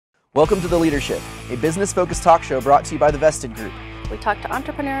Welcome to The Leadership, a business-focused talk show brought to you by the Vested Group. We talk to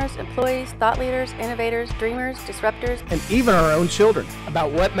entrepreneurs, employees, thought leaders, innovators, dreamers, disruptors, and even our own children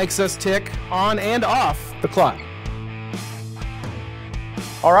about what makes us tick on and off the clock.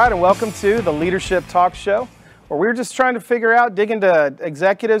 All right, and welcome to The Leadership Talk Show, where we're just trying to figure out, dig into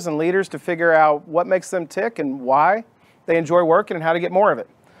executives and leaders to figure out what makes them tick and why they enjoy working and how to get more of it.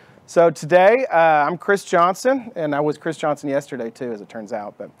 So today, I'm Chris Johnson, and I was Chris Johnson yesterday too, as it turns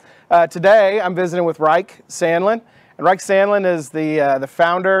out. But today, I'm visiting with Rike Sandlin, and Rike Sandlin is the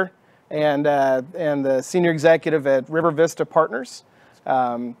founder and the senior executive at Rivervista Partners.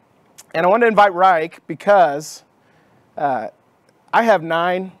 And I wanted to invite Rike because I have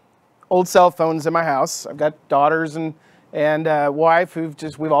 9 old cell phones in my house. I've got daughters and wife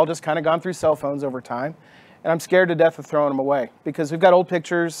we've all just kind of gone through cell phones over time. And I'm scared to death of throwing them away because we've got old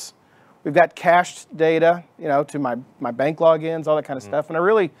pictures, we've got cached data, to my bank logins, all that kind of stuff. And I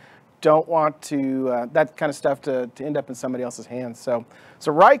really don't want to that kind of stuff to end up in somebody else's hands. So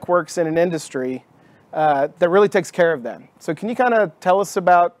Rike works in an industry that really takes care of that. So can you kind of tell us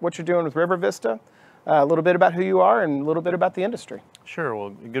about what you're doing with Rivervista, a little bit about who you are, and a little bit about the industry? Sure. Well,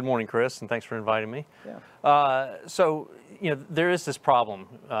 good morning, Chris, and thanks for inviting me. Yeah. There is this problem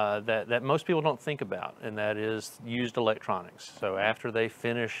that most people don't think about, and that is used electronics. So after they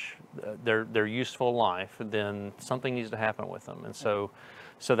finish their useful life, then something needs to happen with them. And so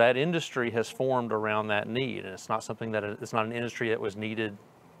that industry has formed around that need, and it's not something it's not an industry that was needed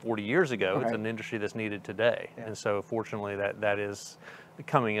 40 years ago. Okay. It's an industry that's needed today. Yeah. And so fortunately that is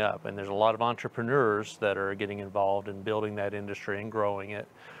coming up, and there's a lot of entrepreneurs that are getting involved in building that industry and growing it.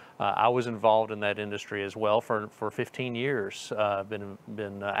 I was involved in that industry as well for 15 years,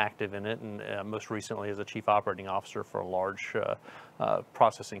 been active in it, and most recently as a chief operating officer for a large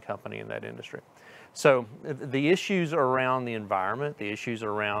processing company in that industry. So the issues around the environment, the issues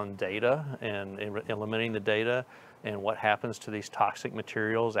around data and eliminating the data, and what happens to these toxic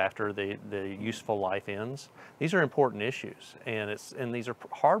materials after the useful life ends, these are important issues, and these are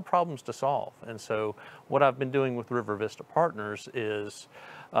hard problems to solve. And so what I've been doing with Rivervista Partners is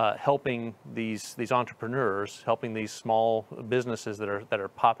helping these entrepreneurs, helping these small businesses that are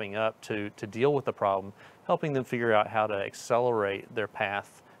popping up to deal with the problem, helping them figure out how to accelerate their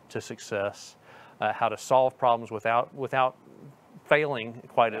path to success, how to solve problems without failing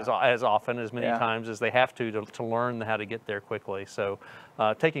quite as often, as many times as they have to learn how to get there quickly. So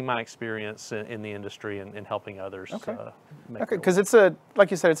taking my experience in the industry and helping others. Okay, make because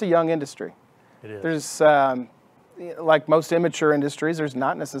like you said, it's a young industry. It is. There's, like most immature industries, there's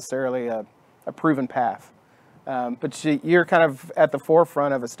not necessarily a proven path. But you're kind of at the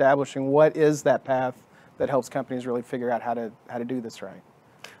forefront of establishing what is that path that helps companies really figure out how to do this right.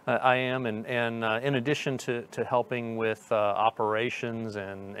 I am, and in addition to helping with operations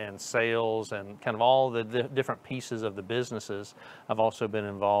and sales and kind of all the different pieces of the businesses, I've also been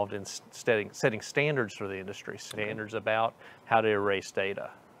involved in setting standards for the industry, standards about how to erase data,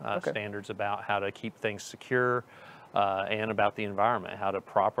 standards about how to keep things secure, and about the environment, how to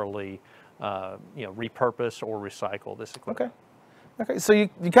properly repurpose or recycle this equipment. Okay, so you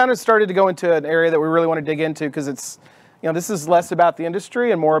kind of started to go into an area that we really want to dig into because it's, this is less about the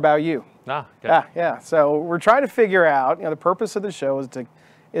industry and more about you. Yeah. So we're trying to figure out, the purpose of the show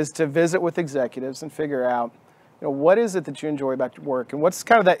is to visit with executives and figure out, what is it that you enjoy about your work and what's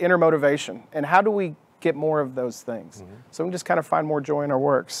kind of that inner motivation and how do we get more of those things? Mm-hmm. So we can just kind of find more joy in our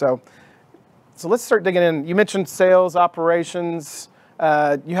work. So let's start digging in. You mentioned sales, operations.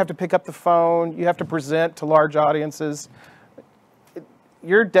 You have to pick up the phone. You have to present to large audiences.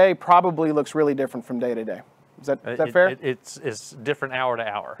 Your day probably looks really different from day to day. Is that fair? It's different hour to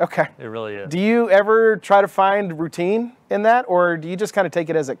hour. Okay. It really is. Do you ever try to find routine in that, or do you just kind of take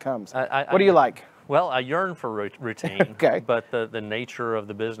it as it comes? What do you like? Well, I yearn for routine, okay. But the nature of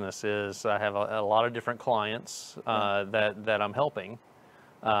the business is I have a lot of different clients that I'm helping,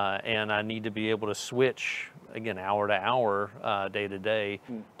 and I need to be able to switch, again, hour to hour, day to day,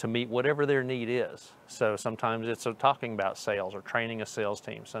 to meet whatever their need is. So sometimes it's talking about sales or training a sales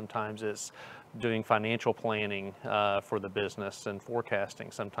team. Sometimes it's doing financial planning for the business and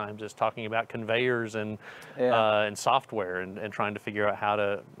forecasting. Sometimes it's talking about conveyors and software and trying to figure out how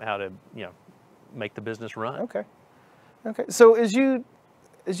to make the business run. Okay. So as you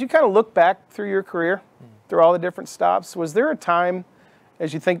kind of look back through your career, through all the different stops, was there a time,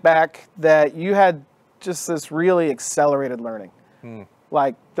 as you think back, that you had just this really accelerated learning?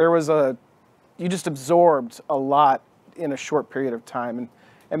 Like you just absorbed a lot in a short period of time,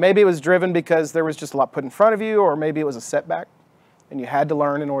 and maybe it was driven because there was just a lot put in front of you, or maybe it was a setback and you had to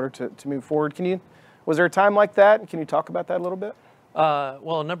learn in order to move forward. Was there a time like that? Can you talk about that a little bit?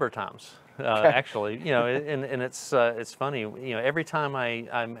 Well, a number of times, actually. And it's funny. Every time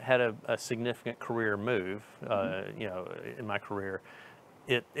I had a significant career move, in my career,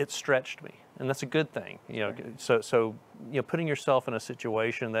 it stretched me, and that's a good thing. So putting yourself in a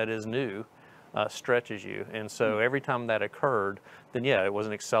situation that is new stretches you, and so every time that occurred, then it was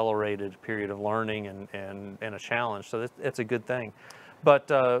an accelerated period of learning and a challenge. So it's a good thing. But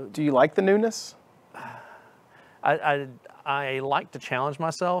do you like the newness? I like to challenge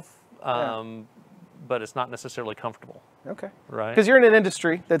myself, but it's not necessarily comfortable. Okay. Right. Because you're in an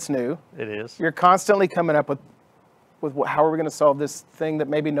industry that's new. It is. You're constantly coming up with how are we going to solve this thing that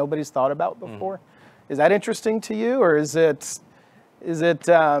maybe nobody's thought about before. Is that interesting to you, or is it?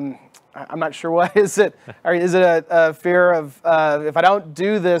 I'm not sure what is it. Or is it a fear of if I don't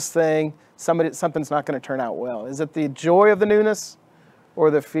do this thing, something's not going to turn out well? Is it the joy of the newness,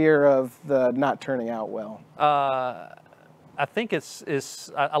 or the fear of the not turning out well? I think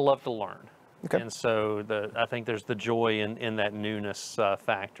I love to learn. Okay. And so I think there's the joy in that newness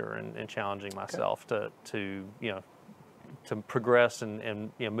factor and challenging myself to progress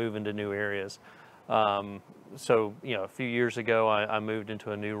and move into new areas. So a few years ago, I moved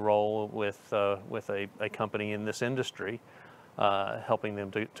into a new role with a company in this industry, helping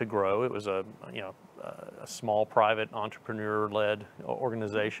them to grow. It was a small private entrepreneur-led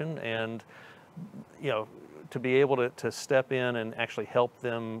organization, and to be able to step in and actually help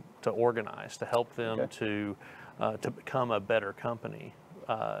them to organize, to help them to become a better company.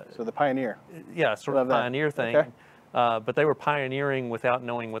 So the pioneer. Yeah, sort of pioneer thing. Okay. But they were pioneering without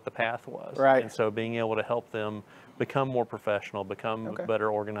knowing what the path was. Right. And so being able to help them become more professional, become better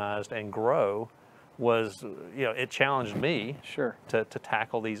organized, and grow was, it challenged me to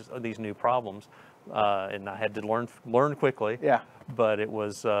tackle these new problems. And I had to learn quickly. Yeah. But it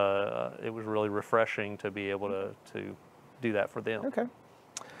was really refreshing to be able to do that for them. Okay.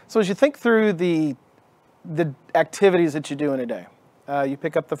 So as you think through the activities that you do in a day, you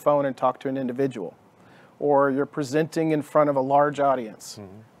pick up the phone and talk to an individual, or you're presenting in front of a large audience,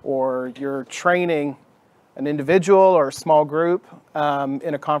 or you're training an individual or a small group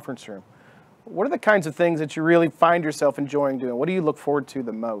in a conference room. What are the kinds of things that you really find yourself enjoying doing? What do you look forward to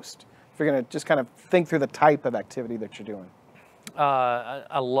the most? If you're going to just kind of think through the type of activity that you're doing.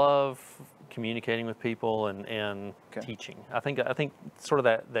 I love communicating with people and teaching. I think sort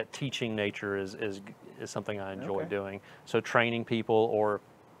of that teaching nature is something I enjoy doing. So training people or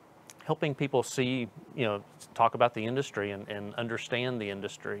helping people see, talk about the industry and understand the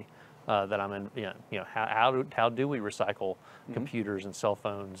industry that I'm in. How do we recycle computers and cell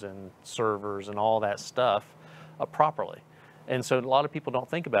phones and servers and all that stuff properly? And so a lot of people don't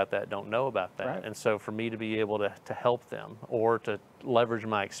think about that, don't know about that. Right. And so for me to be able to help them or to leverage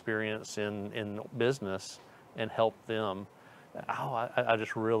my experience in business and help them, I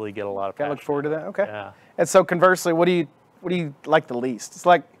just really get a lot of passion. I look forward to that. Okay. Yeah. And so conversely, what do you like the least? It's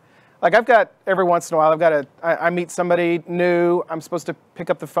like I've got every once in a while, I meet somebody new. I'm supposed to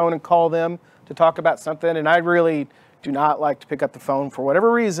pick up the phone and call them to talk about something, and I really do not like to pick up the phone for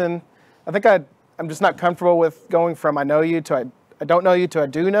whatever reason. I think I'm just not comfortable with going from I know you to I don't know you to I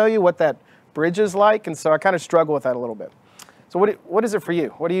do know you, what that bridge is like, and so I kind of struggle with that a little bit. So what is it for you?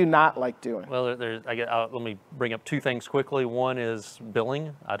 What do you not like doing? Well, let me bring up two things quickly. One is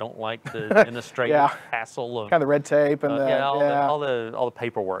billing. I don't like the administrative hassle of kind of the red tape and all the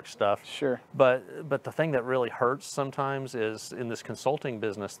paperwork stuff. Sure. But the thing that really hurts sometimes is in this consulting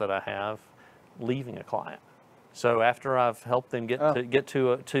business that I have, leaving a client. So after I've helped them get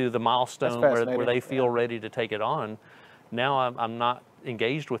to the milestone where they feel ready to take it on, now I'm not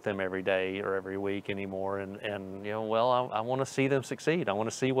engaged with them every day or every week anymore, and I want to see them succeed. I want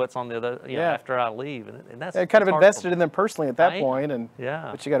to see what's on the other after I leave, and that's kind of invested in them personally at that point, and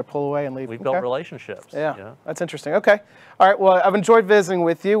but you got to pull away and leave. We've built relationships. Yeah, that's interesting. Okay, all right. Well, I've enjoyed visiting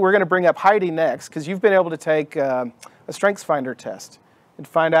with you. We're going to bring up Heidi next because you've been able to take a Strengths Finder test and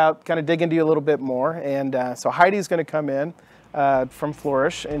find out, kind of dig into you a little bit more. And so Heidi's going to come in from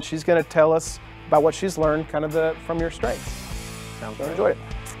Flourish, and she's going to tell us about what she's learned, kind of from your strengths. Sounds good. Enjoy Enjoy it.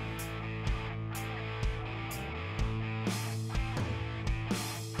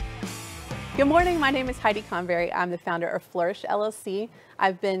 Good morning, my name is Heidi Convery. I'm the founder of Flourish LLC.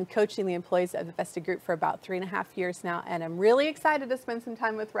 I've been coaching the employees of the Vesta Group for about 3.5 years now, and I'm really excited to spend some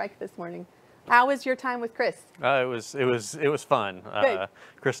time with Rike this morning. How was your time with Chris? It was fun. Good.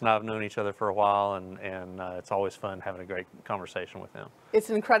 Chris and I have known each other for a while, and it's always fun having a great conversation with him. It's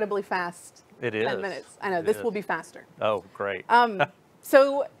incredibly fast. It is. 10 minutes. I know, this will be faster. Oh, great.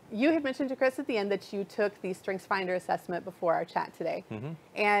 So you had mentioned to Chris at the end that you took the Strengths Finder assessment before our chat today.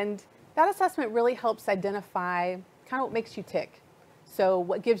 And that assessment really helps identify kind of what makes you tick. So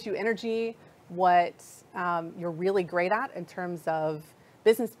what gives you energy, what you're really great at in terms of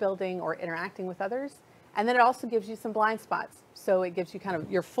business building or interacting with others. And then it also gives you some blind spots. So it gives you kind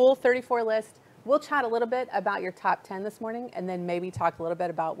of your full 34 list. We'll chat a little bit about your top 10 this morning, and then maybe talk a little bit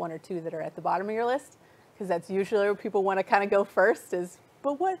about one or two that are at the bottom of your list, because that's usually where people want to kind of go first is,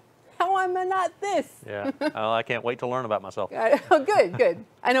 but what, how am I not this? Yeah, oh, I can't wait to learn about myself. Oh, good, good.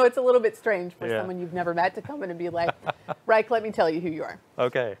 I know it's a little bit strange for someone you've never met to come in and be like, Rike, let me tell you who you are.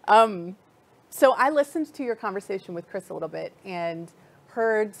 Okay. So I listened to your conversation with Chris a little bit and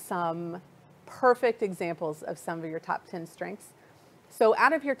heard some perfect examples of some of your top 10 strengths. So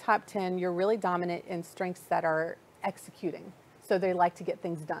out of your top 10, you're really dominant in strengths that are executing. So they like to get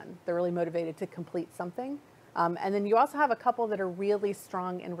things done. They're really motivated to complete something. And then you also have a couple that are really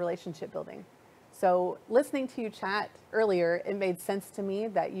strong in relationship building. So listening to you chat earlier, it made sense to me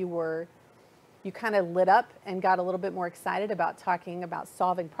that you kind of lit up and got a little bit more excited about talking about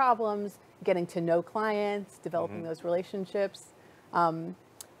solving problems, getting to know clients, developing those relationships.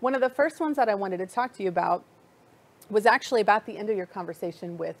 One of the first ones that I wanted to talk to you about was actually about the end of your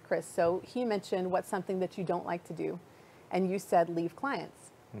conversation with Chris. So he mentioned what's something that you don't like to do, and you said leave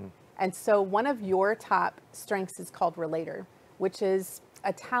clients. And so one of your top strengths is called relator, which is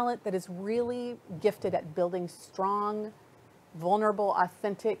a talent that is really gifted at building strong, vulnerable,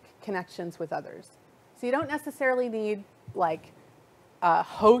 authentic connections with others. So you don't necessarily need like a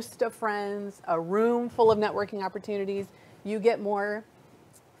host of friends, a room full of networking opportunities. You get more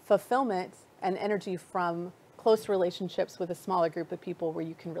fulfillment and energy from close relationships with a smaller group of people where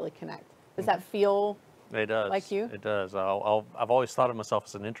you can really connect. Does that feel It does. like you? It does. I've always thought of myself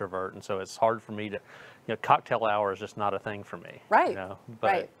as an introvert, and so it's hard for me to, cocktail hour is just not a thing for me. Right.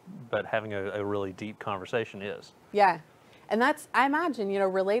 But having a really deep conversation is. Yeah. And that's, I imagine,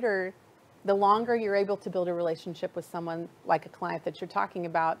 relator, the longer you're able to build a relationship with someone like a client that you're talking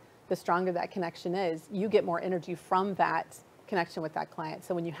about, the stronger that connection is. You get more energy from that connection with that client.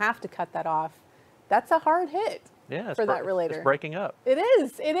 So when you have to cut that off, that's a hard hit. Yeah, for that relator. It's breaking up. It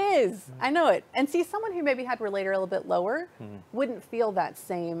is. It is. I know it. And see, someone who maybe had relator a little bit lower wouldn't feel that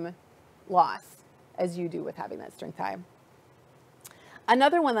same loss as you do with having that strength high.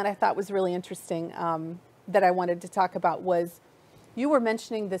 Another one that I thought was really interesting that I wanted to talk about was you were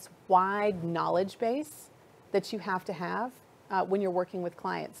mentioning this wide knowledge base that you have to have when you're working with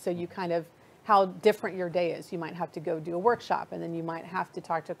clients. So you kind of, how different your day is. You might have to go do a workshop, and then you might have to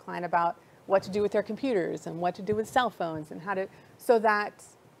talk to a client about what to do with their computers and what to do with cell phones and how to, so that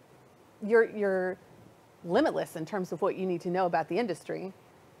you're limitless in terms of what you need to know about the industry.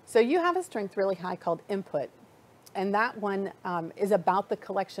 So you have a strength really high called input. And that one is about the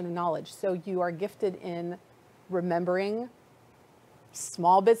collection of knowledge. So you are gifted in remembering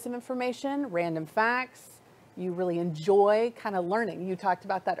small bits of information, random facts. You really enjoy kind of learning. You talked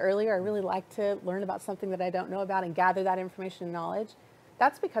about that earlier. I really like to learn about something that I don't know about and gather that information and knowledge.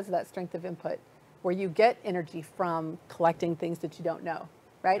 That's because of that strength of input, where you get energy from collecting things that you don't know,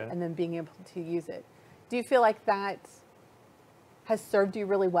 right? Okay. And then being able to use it. Do you feel like that has served you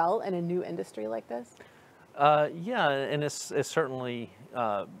really well in a new industry like this? Yeah, and it's certainly,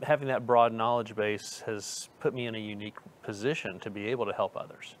 having that broad knowledge base has put me in a unique position to be able to help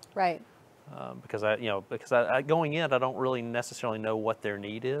others. Right. Because I going in, I don't really necessarily know what their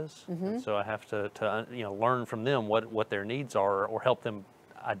need is, and so I have to learn from them what their needs are, or help them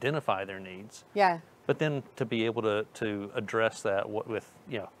identify their needs. Yeah. But then to be able to address that with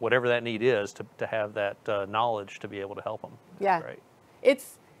whatever that need is, to have that knowledge to be able to help them. Yeah. Right.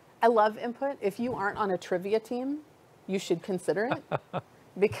 I love input. If you aren't on a trivia team, you should consider it.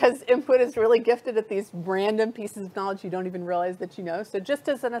 Because input is really gifted at these random pieces of knowledge you don't even realize that you know. So just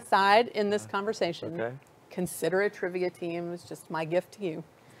as an aside in this conversation, consider a trivia team. It's just my gift to you.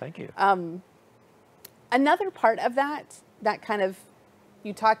 Thank you. Another part of that kind of,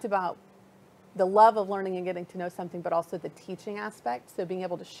 you talked about the love of learning and getting to know something, but also the teaching aspect. So being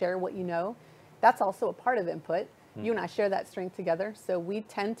able to share what you know, that's also a part of input. You and I share that strength together. So we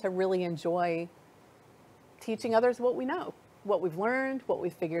tend to really enjoy teaching others what we know. What we've learned, what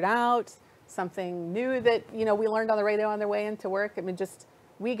we've figured out, something new that, we learned on the radio on their way into work. I mean,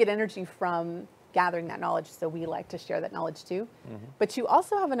 we get energy from gathering that knowledge, so we like to share that knowledge too. But you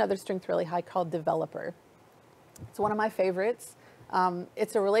also have another strength really high called developer. It's one of my favorites.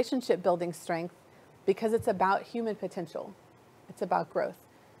 It's a relationship building strength because it's about human potential. It's about growth.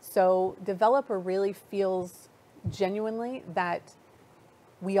 So developer really feels genuinely that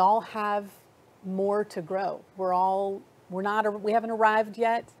we all have more to grow. We haven't arrived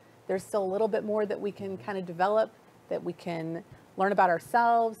yet. There's still a little bit more that we can kind of develop, that we can learn about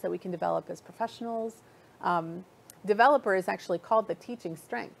ourselves, that we can develop as professionals. developer is actually called the teaching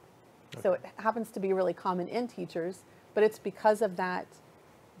strength. Okay. So it happens to be really common in teachers, but it's because of that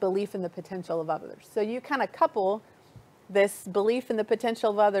belief in the potential of others. So you kind of couple this belief in the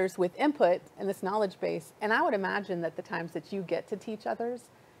potential of others with input and this knowledge base. And I would imagine that the times that you get to teach others,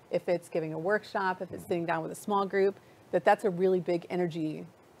 if it's giving a workshop, if it's sitting down with a small group, that's a really big energy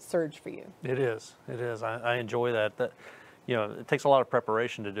surge for you. It is. It is. I enjoy that. It takes a lot of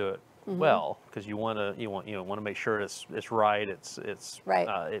preparation to do it well, because you want to make sure it's right. It's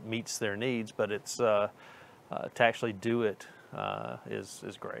right. It meets their needs, but it's to actually do it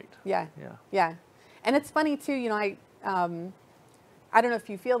is great. Yeah. Yeah. Yeah. And it's funny too. I don't know if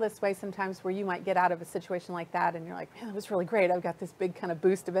you feel this way sometimes, where you might get out of a situation like that and you're like, man, it was really great. I've got this big kind of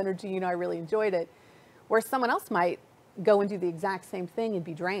boost of energy. I really enjoyed it. Where someone else might go and do the exact same thing and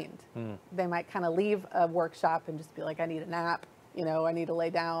be drained. They might kind of leave a workshop and just be like, I need a nap, I need to lay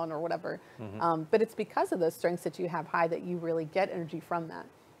down or whatever. But it's because of those strengths that you have high that you really get energy from that.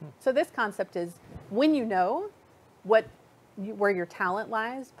 So this concept is, when you know where your talent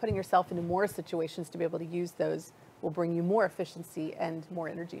lies, putting yourself into more situations to be able to use those will bring you more efficiency and more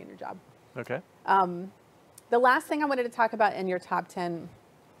energy in your job. Okay. The last thing I wanted to talk about in your top 10,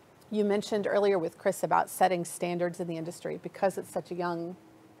 you mentioned earlier with Chris about setting standards in the industry. Because it's such a young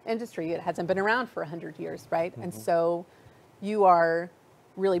industry, it hasn't been around for 100 years, right? And so you are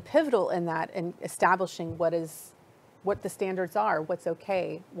really pivotal in that, and establishing what the standards are, what's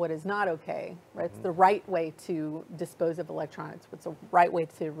okay, what is not okay, right? It's the right way to dispose of electronics, what's the right way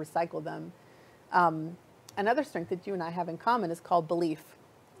to recycle them. Another strength that you and I have in common is called belief.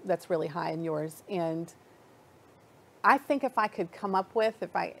 That's really high in yours. And I think if I could come up with,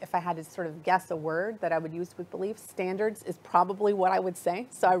 if I had to sort of guess a word that I would use with belief, standards is probably what I would say.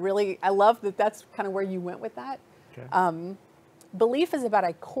 So I love that that's kind of where you went with that. Okay. Belief is about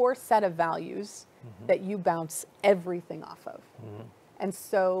a core set of values that you bounce everything off of. And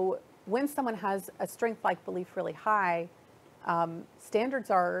so when someone has a strength like belief really high, standards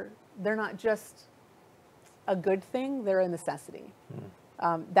they're not just a good thing, they're a necessity.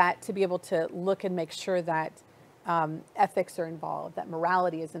 That to be able to look and make sure that ethics are involved, that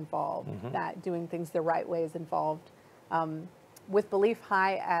morality is involved, that doing things the right way is involved. With belief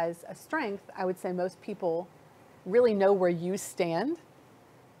high as a strength, I would say most people really know where you stand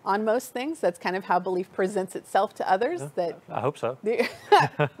on most things. That's kind of how belief presents itself to others. Yeah, I hope so.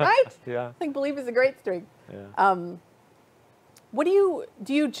 Right? Yeah. I think belief is a great strength. Yeah. What do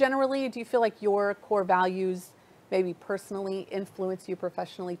you feel like your core values maybe personally influence you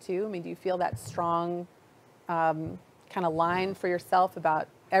professionally too? I mean, do you feel that strong kind of line for yourself about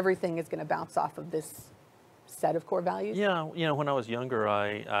everything is going to bounce off of this set of core values? Yeah, when I was younger,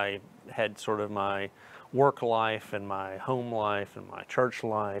 I had sort of my work life and my home life and my church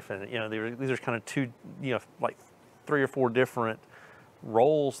life, and these are kind of two, like 3 or 4 different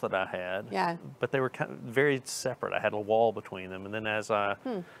roles that I had. Yeah. But they were kind of very separate. I had a wall between them, and then as I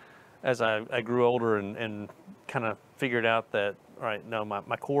grew older and kind of figured out that, all right, no,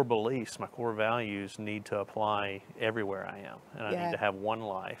 my core beliefs, my core values need to apply everywhere I am, and I need to have one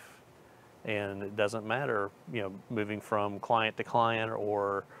life. And it doesn't matter, moving from client to client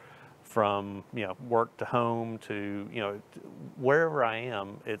or from, work to home to, wherever I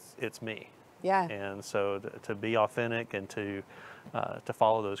am, it's me. Yeah. And so to be authentic and to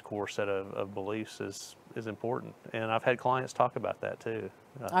follow those core set of beliefs is important. And I've had clients talk about that too.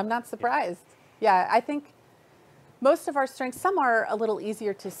 I'm not surprised. Yeah, I think most of our strengths, some are a little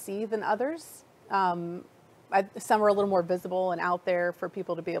easier to see than others. Some are a little more visible and out there for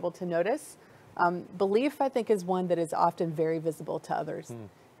people to be able to notice. Belief, I think, is one that is often very visible to others.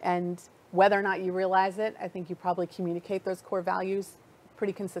 And whether or not you realize it, I think you probably communicate those core values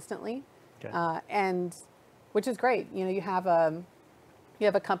pretty consistently. Okay. And which is great. You have a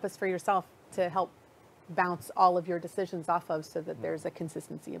compass for yourself to help bounce all of your decisions off of, so that there's a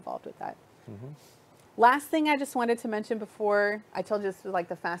consistency involved with that. Last thing I just wanted to mention before, I told you this was like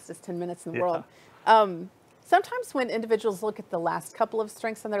the fastest 10 minutes in the world. Sometimes when individuals look at the last couple of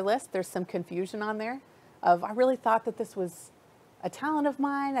strengths on their list, there's some confusion on there of, I really thought that this was a talent of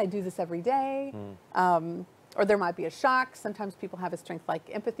mine. I do this every day. Or there might be a shock. Sometimes people have a strength like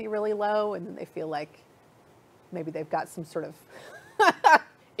empathy really low, and then they feel like maybe they've got some sort of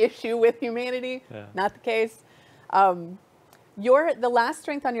issue with humanity. Yeah. Not the case. The last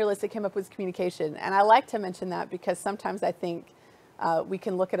strength on your list that came up was communication. And I like to mention that because sometimes I think we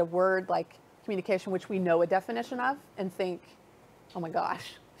can look at a word like communication, which we know a definition of, and think, oh my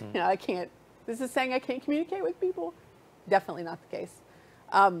gosh, I can't, this is saying I can't communicate with people. Definitely not the case.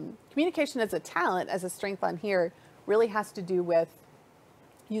 Communication as a talent, as a strength on here, really has to do with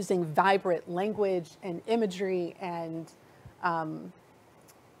using vibrant language and imagery and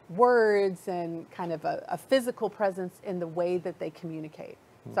words and kind of a physical presence in the way that they communicate.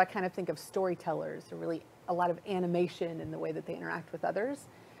 So I kind of think of storytellers, or really a lot of animation in the way that they interact with others.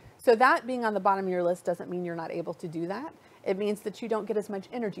 So that being on the bottom of your list doesn't mean you're not able to do that. It means that you don't get as much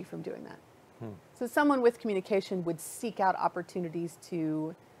energy from doing that. So someone with communication would seek out opportunities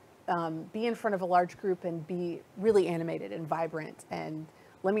to be in front of a large group and be really animated and vibrant. And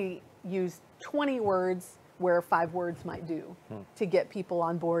let me use 20 words where 5 words might do to get people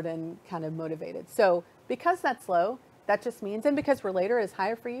on board and kind of motivated. So because that's low, that just means, and because relator is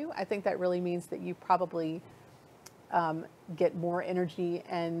higher for you, I think that really means that you probably get more energy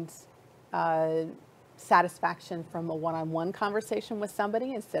and satisfaction from a one-on-one conversation with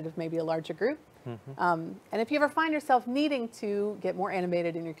somebody instead of maybe a larger group. And if you ever find yourself needing to get more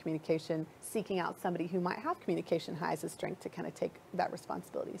animated in your communication, seeking out somebody who might have communication high as a strength to kind of take that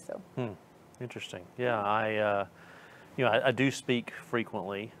responsibility. So, interesting. Yeah, I do speak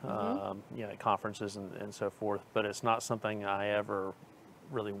frequently, at conferences and so forth, but it's not something I ever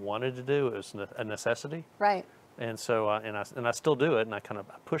really wanted to do. It was a necessity. Right. And so, and I still do it, and I kind of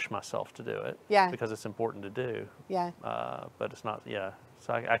push myself to do it. Yeah. Because it's important to do. Yeah. But it's not. Yeah.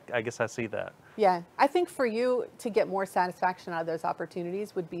 So I guess I see that. Yeah. I think for you to get more satisfaction out of those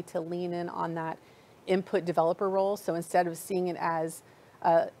opportunities would be to lean in on that input developer role. So instead of seeing it as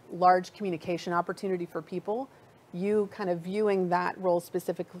a large communication opportunity for people, you kind of viewing that role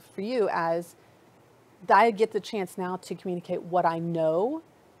specifically for you as I get the chance now to communicate what I know,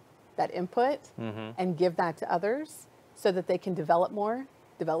 that input, and give that to others so that they can develop more,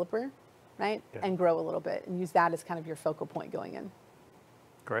 right? Yeah. And grow a little bit and use that as kind of your focal point going in.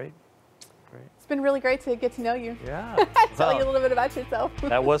 Great. Great. It's been really great to get to know you. Yeah. Tell you a little bit about yourself.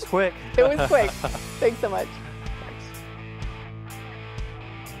 That was quick. It was quick. Thanks so much.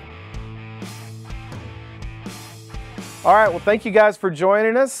 All right, well, thank you guys for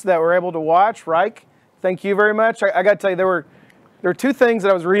joining us that we're able to watch. Rike, thank you very much. I got to tell you, there were 2 things that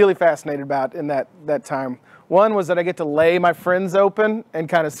I was really fascinated about in that time. One was that I get to lay my friends open and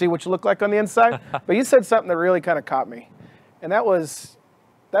kind of see what you look like on the inside. But you said something that really kind of caught me, and that was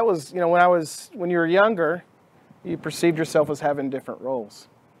when you were younger, you perceived yourself as having different roles,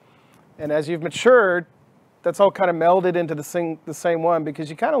 and as you've matured, that's all kind of melded into the same one, because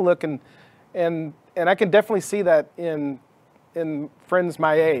you kind of look and I can definitely see that in friends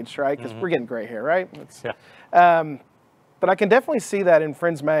my age, right? Because we're getting gray hair, right? Yeah. But I can definitely see that in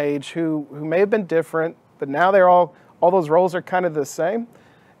friends my age who may have been different, but now they're all those roles are kind of the same,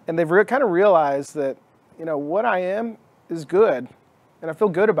 and they've kind of realized that what I am is good, and I feel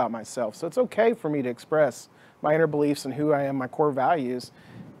good about myself. So it's okay for me to express my inner beliefs and who I am, my core values,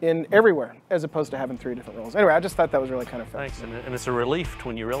 in everywhere, as opposed to having 3 different roles. Anyway, I just thought that was really kind of fun. Thanks, and it's a relief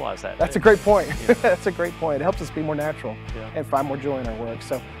when you realize that. That's a great point. Yeah. That's a great point. It helps us be more natural and find more joy in our work.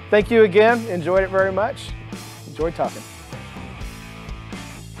 So thank you again. Enjoyed it very much. Enjoyed talking.